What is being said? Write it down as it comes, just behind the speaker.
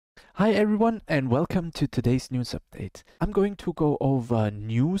Hi everyone and welcome to today's news update. I'm going to go over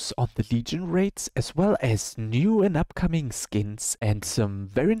news on the Legion raids as well as new and upcoming skins and some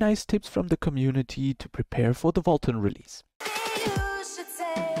very nice tips from the community to prepare for the Vulcan release.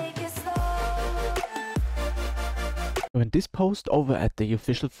 In this post over at the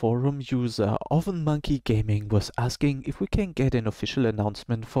official forum, user Oven Monkey Gaming was asking if we can get an official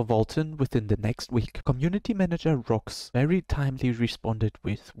announcement for Vulcan within the next week. Community manager Rox very timely responded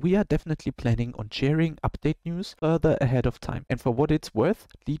with, "We are definitely planning on sharing update news further ahead of time, and for what it's worth,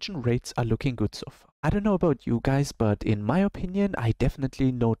 Legion raids are looking good so far." I don't know about you guys, but in my opinion, I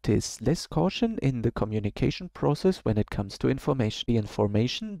definitely notice less caution in the communication process when it comes to information. The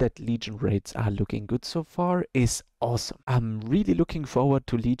information that Legion raids are looking good so far is awesome. I'm really looking forward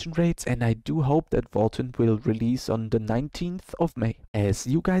to Legion raids, and I do hope that Vulcan will release on the 19th of May. As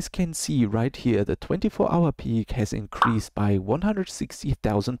you guys can see right here, the 24-hour peak has increased by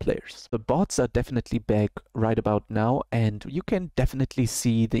 160,000 players. The bots are definitely back right about now, and you can definitely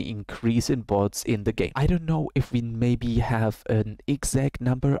see the increase in bots in the game. I don't know if we maybe have an exact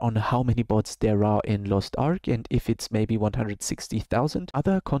number on how many bots there are in Lost Ark and if it's maybe 160,000.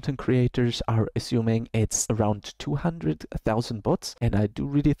 Other content creators are assuming it's around 200,000 bots, and I do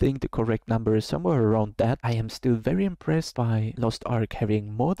really think the correct number is somewhere around that. I am still very impressed by Lost Ark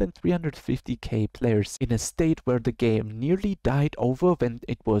having more than 350k players in a state where the game nearly died over when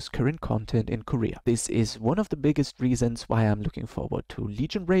it was current content in Korea. This is one of the biggest reasons why I'm looking forward to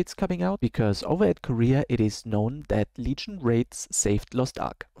Legion raids coming out, because over at Korea it is known that Legion raids saved Lost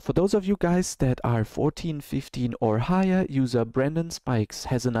Ark. For those of you guys that are 14, 15 or higher, user Brandon Spikes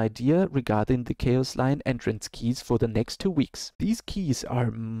has an idea regarding the Chaos Line entrance keys for the next 2 weeks. These keys are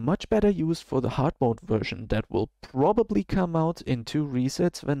much better used for the hard mode version that will probably come out in 2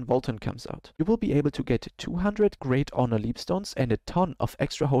 resets when Vulcan comes out. You will be able to get 200 Great Honor Leapstones and a ton of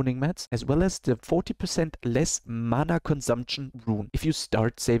extra honing mats, as well as the 40% less mana consumption rune if you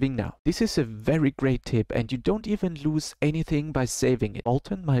start saving now. This is a very great tip, and you don't even lose anything by saving it.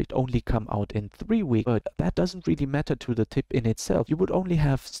 Vulcan might only come out in 3 weeks, but that doesn't really matter to the tip in itself. You would only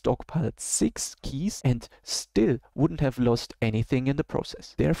have stockpiled 6 keys and still wouldn't have lost anything in the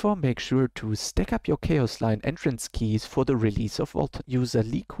process. Therefore, make sure to stack up your Chaos Line entrance keys for the release of Vulcan. User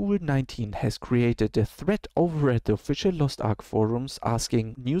LeeCool19 has created a thread over at the official Lost Ark forums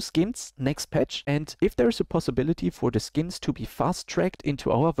asking new skins next patch and if there's a possibility for the skins to be fast-tracked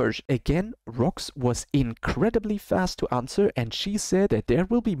into our version. Again, Rox was incredibly fast to answer, and she said that there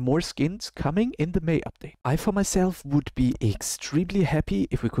will be more skins coming in the May update. I for myself would be extremely happy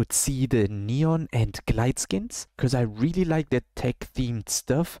if we could see the neon and glide skins, because I really like that tech-themed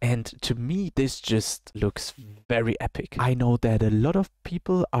stuff, and to me this just looks very epic. I know that a lot of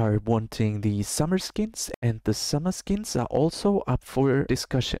people are wanting the summer skins, and the summer skins are also up for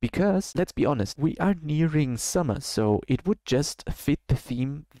discussion, because let's be honest, we are nearing summer, so it would just fit the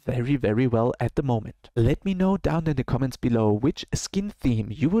theme very well at the moment. Let me know down in the comments below which skin theme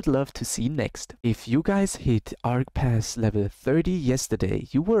you would love to see next. If you guys hit Ark Pass level 30 yesterday,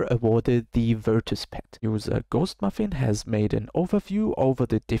 you were awarded the Vertus Pet. User Ghost Muffin has made an overview over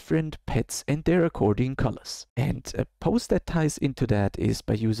the different pets and their according colors. And a post that ties into that is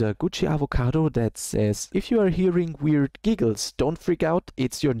by user Gucci Avocado that says, "If you are hearing weird giggles, don't freak out,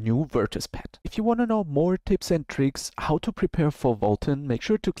 it's your new Vertus Pet." If you want to know more tips and tricks how to prepare for Vulcan, make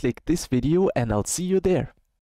sure to click this video and I'll see you there.